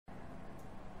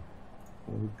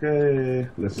Okay,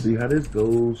 let's see how this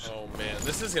goes. Oh man,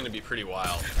 this is gonna be pretty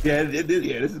wild. Yeah, yeah,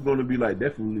 this is going to be like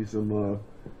definitely some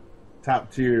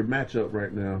top tier matchup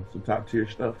right now. Some top tier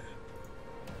stuff.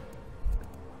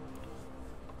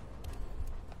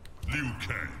 Liu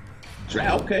Kang.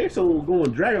 Okay, so we're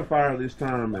going Dragon Fire this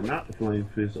time and not the Flame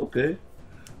Fist. Okay,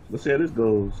 let's see how this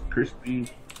goes. Crispy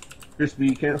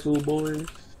cancel boys.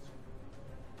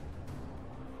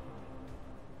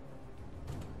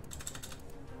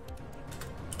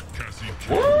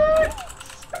 What?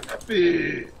 Stop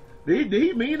it. Did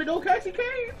he mean to go Cassie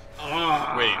Cage?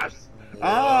 Ah, Wait.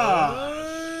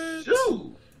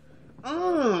 Shoot.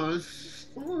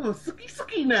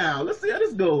 Suki now. Let's see how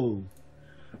this goes.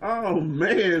 Oh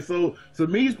man, so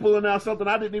Semiij's pulling out something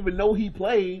I didn't even know he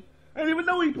played. I didn't even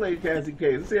know he played Cassie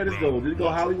Cage. Let's see how this goes. Did he go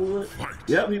Hollywood?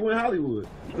 Yep, he went Hollywood.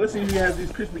 Let's see if he has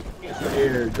these crispy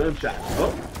air gunshots.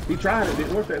 Oh, he tried it.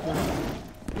 Didn't work that time.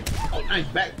 Oh, nice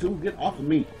back two. Get off of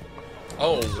me.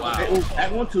 Oh wow. Hey, oh,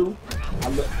 back one two. I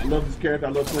love this character. I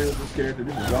love playing with this character.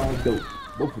 This is all dope.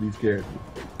 Both of these characters.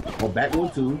 Oh, back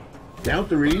one two. Down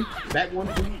three. Back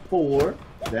one two. Four.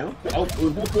 Down. Oh,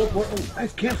 four. Oh,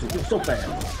 nice cancel. It's so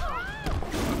fast.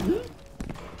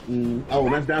 Oh,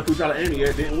 nice down two shot of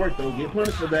anti-air. Didn't work though. Get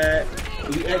punished for that.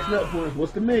 He X'd up points.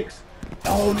 What's the mix?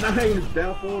 Oh, nice.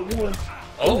 Down 4-1.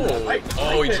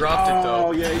 Oh, he dropped it though.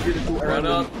 Oh, yeah, he did it too early. Run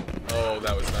up. Oh,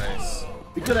 that was nice.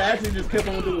 He could have actually just kept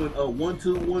on doing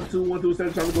 1-2, 1-2, 1-2 instead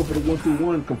of trying to go for the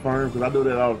 1-2-1 confirmed, because I do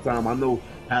that all the time. I know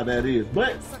how that is.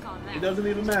 But it doesn't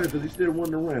even matter because he still won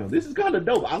the round. This is kind of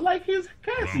dope. I like his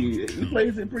Cassie. He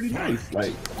plays it pretty nice.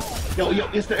 Like, yo,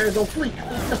 it's the Arizona Fleet.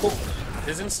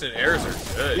 His instant airs are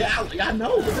good. Yeah, I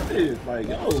know. Look at this. Like,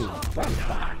 yo, Sonic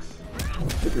Fox.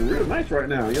 Looking real nice right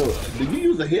now. Yo, did you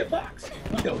use a hitbox?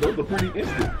 Yo, those are pretty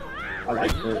instant. I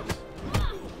like that.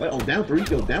 Oh, down three,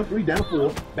 yo, down three, down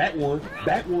four, back one.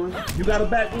 You got a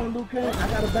back one, Liu Kang? I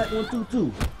got a back one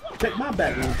too. Check my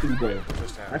back one too, bro.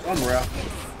 Nice unwrap.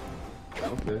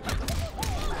 Okay.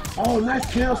 Oh,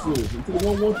 nice cancel. Into the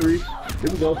 1-1-3.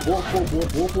 Here we go.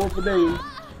 4-4 for Dave.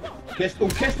 Catch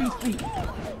these feet.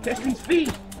 Catch these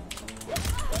feet.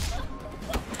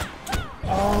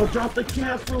 Oh, drop the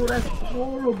cancel. That's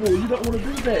horrible. You don't want to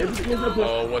do that.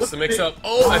 Oh, what's the mix-up?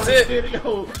 Oh, that's it.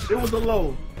 Yo, it was a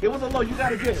low. You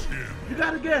gotta guess.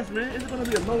 Man. Is it gonna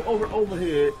be a low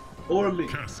overhead or a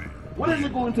mix? What is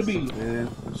it going to be, man?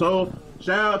 So,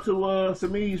 shout out to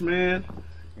Semiij, man.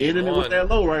 Ending it with that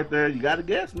low right there. You gotta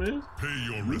guess, man.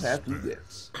 You have to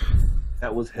guess.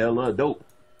 That was hella dope.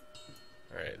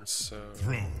 Alright, so...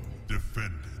 Throne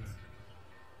defended.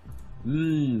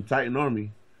 Titan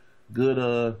Army. Good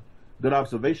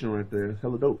observation right there.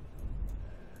 Hella dope.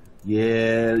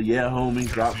 Yeah, homie.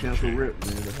 Drop cancel rip,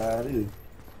 man. That's how it is.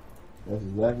 That's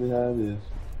exactly how it is.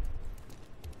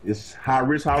 It's high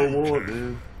risk, high reward,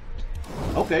 man.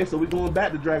 Okay, so we're going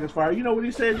back to Dragon's Fire. You know what he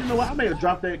said? You know what? I may have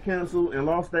dropped that cancel and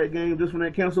lost that game just from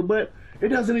that cancel, but it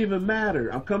doesn't even matter.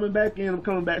 I'm coming back in. I'm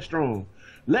coming back strong.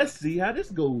 Let's see how this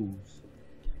goes.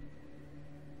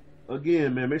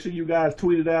 Again, man, make sure you guys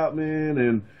tweet it out, man,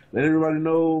 and let everybody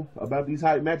know about these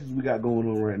hype matches we got going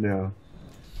on right now.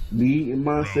 Me and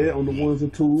Mindset on the 1s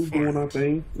and 2s doing our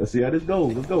thing. Let's see how this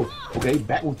goes. Let's go. Okay,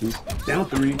 back 1-2, down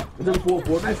 3, into the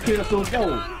 4-4. Nice cancel.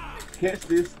 Yo, catch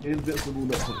this invincible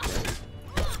left hook.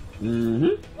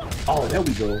 Oh, there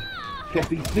we go. Catch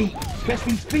these feet.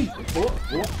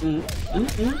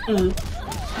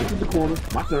 Into the corner.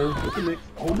 My turn. What's the mix?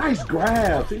 Oh, nice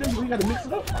grab. See, we got to mix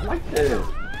it up. I like that.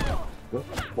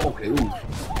 Okay, ooh.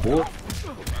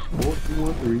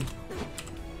 4-2-1-3.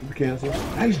 Cancel.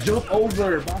 Nice jump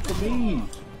over by Semiij.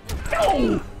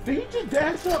 Yo! Did he just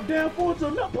dash up down forward to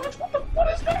a nut punch?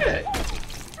 What is that?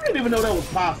 I didn't even know that was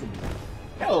possible.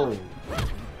 Yo!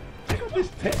 Check out this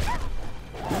tech.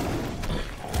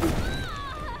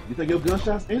 You think your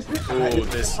gunshot's instant?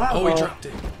 Oh, he dropped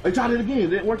it. He tried it again. It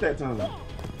didn't work that time.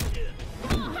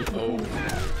 Oh.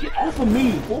 Get off of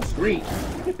me. Full screen.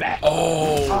 Get back.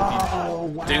 Oh,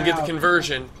 wow. Didn't get the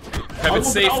conversion. Have it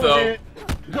safe though.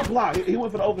 Good block. He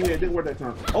went for the overhead. Didn't work that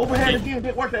time. Overhead again.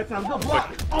 Didn't work that time. Good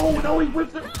block. Oh no, he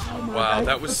whipped it. Oh, wow,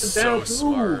 that was so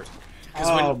smart.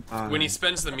 Because when he man.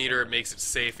 spends the meter, it makes it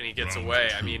safe and he gets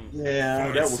away. I mean, yeah,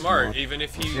 that it's was smart. Even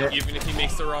if he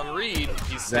makes the wrong read,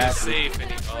 he stays safe. And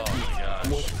oh my gosh.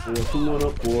 2-1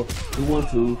 up 4,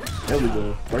 2-1-2. There we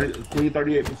go. Clean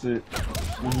 38%.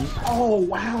 Oh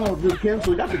wow, the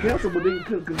cancel. He got the cancel, but then he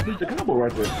couldn't complete the combo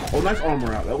right there. Oh, nice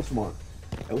armor out. That was smart.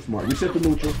 Reset the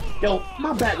neutral. Yo,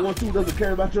 my back 1-2 doesn't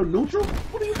care about your neutral.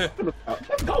 What are you talking about?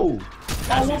 Let's go.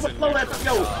 I want to flow that.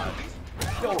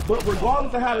 Yo, but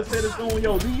regardless of how the set is going,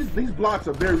 yo, these blocks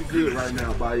are very good right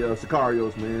now by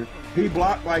Sicarios, man. He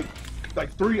blocked like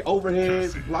like 3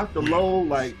 overheads, block the low.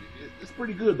 Like it's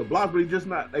pretty good. The block, but he's just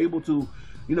not able to,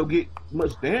 you know, get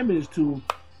much damage to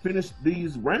finish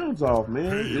these rounds off,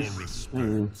 man. It's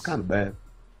kind of bad.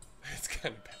 It's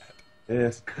kind of bad. Yeah,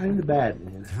 it's kind of bad,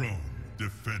 man. Throne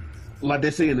defended. Like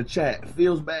they say in the chat,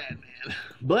 feels bad, man.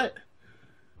 But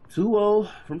 2-0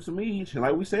 from Semiij, and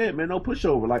like we said, man, no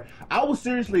pushover. Like I was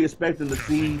seriously expecting to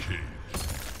see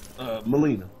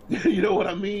Melina. You know what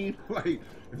I mean? Like,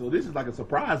 so this is like a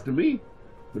surprise to me.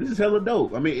 But this is hella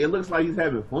dope. I mean, it looks like he's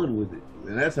having fun with it,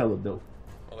 and that's hella dope.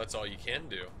 Well, that's all you can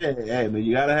do. Yeah, man,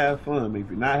 you gotta have fun. I mean, if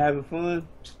you're not having fun,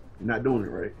 you're not doing it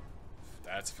right.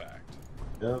 That's fact.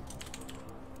 Yep.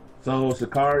 So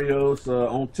Sicarios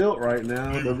on tilt right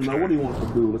now. Doesn't know what he wants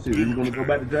to do. Let's see. He's gonna go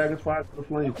back to Dragon's Fire to the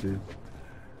Flame Fist.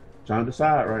 Trying to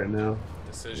decide right now.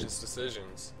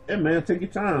 Decisions. Yeah, man, take your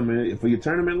time, man. For your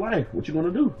tournament life, what you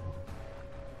gonna do?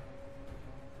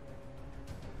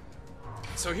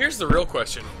 So here's the real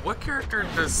question: what character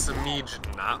does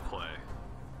Semiij not play?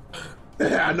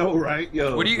 I know, right?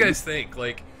 Yo. What do you guys think?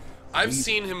 Like, I've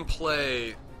seen him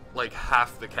play like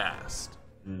half the cast.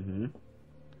 Mm-hmm.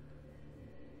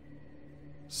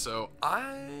 So I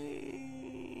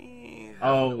have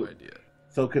no idea.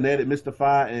 So Kinetic,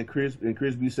 Mystify, and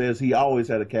Crispy says he always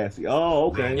had a Cassie. Oh,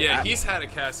 okay. Yeah, he's had a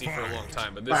Cassie for a long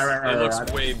time, but this it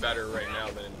looks way better right now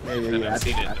than I've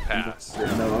seen it in the past.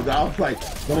 No, I was like,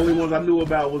 the only ones I knew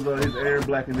about was his Aaron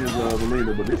Black and his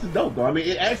Melina, but this is dope though. I mean,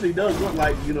 it actually does look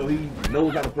like, you know, he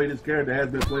knows how to play this character, has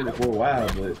been playing it for a while,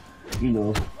 but you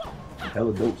know,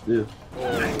 hella dope still.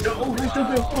 Oh, they still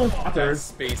been fun. My turn.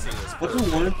 Spacing is What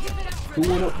 2-1?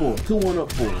 2-1 up 4. 2-1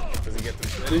 up 4. Does he get the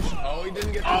finish? Oh, he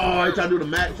didn't get the Oh, he tried to do the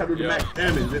max, max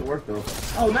damage. It didn't work though.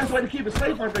 Oh, nice way to keep it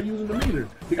safe right there using the meter.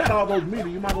 He got all those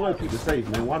meters. You might as well keep it safe,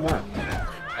 man. Why not?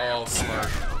 Oh, smart.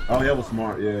 Oh, that was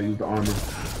smart. Yeah, use the armor.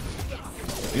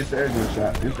 It's the air gun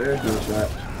shot. It's the air gun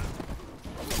shot.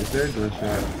 It's the air gun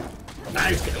shot.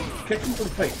 Nice. Catch him to the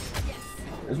face.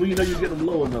 That's when you know you get them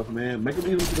low enough, man. Make them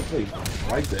hit him to the face.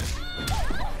 Right there.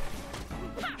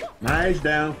 Nice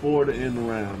down forward to end the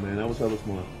round, man. That was hella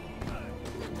smart.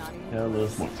 Hella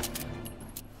smart.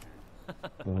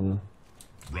 Round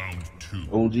 2.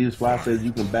 OG's Fly says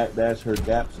you can backdash her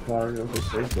gaps, Sicarios.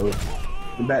 Okay, so you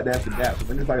can backdash the gaps. I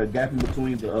think it's like a gap in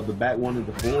between the back 1 and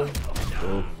the 4.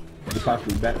 So you can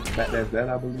possibly backdash that,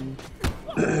 I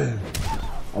believe.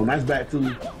 Oh, nice back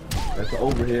 2. That's the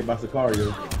overhead by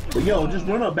Sicarios. But yo, just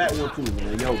run up back 1 2,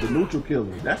 man. Yo, the neutral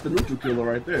killer. That's the neutral killer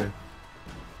right there.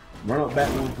 Run up back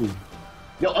 1 2.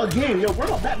 Yo, again, yo,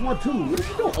 run up back 1 2. What are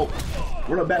you doing? Oh,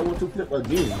 run up back 1 2 flip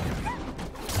again.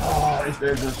 Oh, it's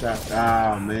their good shot.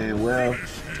 Ah, man. Well,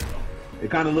 it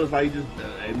kind of looks like he just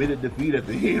admitted defeat at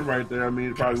the end right there. I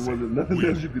mean, it probably wasn't nothing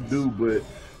else you could do, but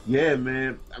yeah,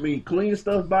 man. I mean, clean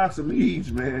stuff by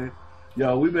Semiij, man.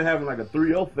 Yo, we've been having like a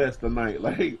 3-0 fest tonight.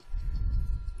 Like,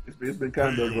 it's been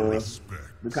kind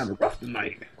of rough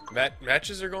tonight.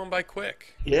 Matches are going by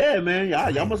quick. Yeah, man.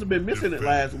 Y'all must have been missing it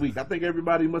last week. I think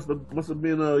everybody must have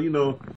been you know,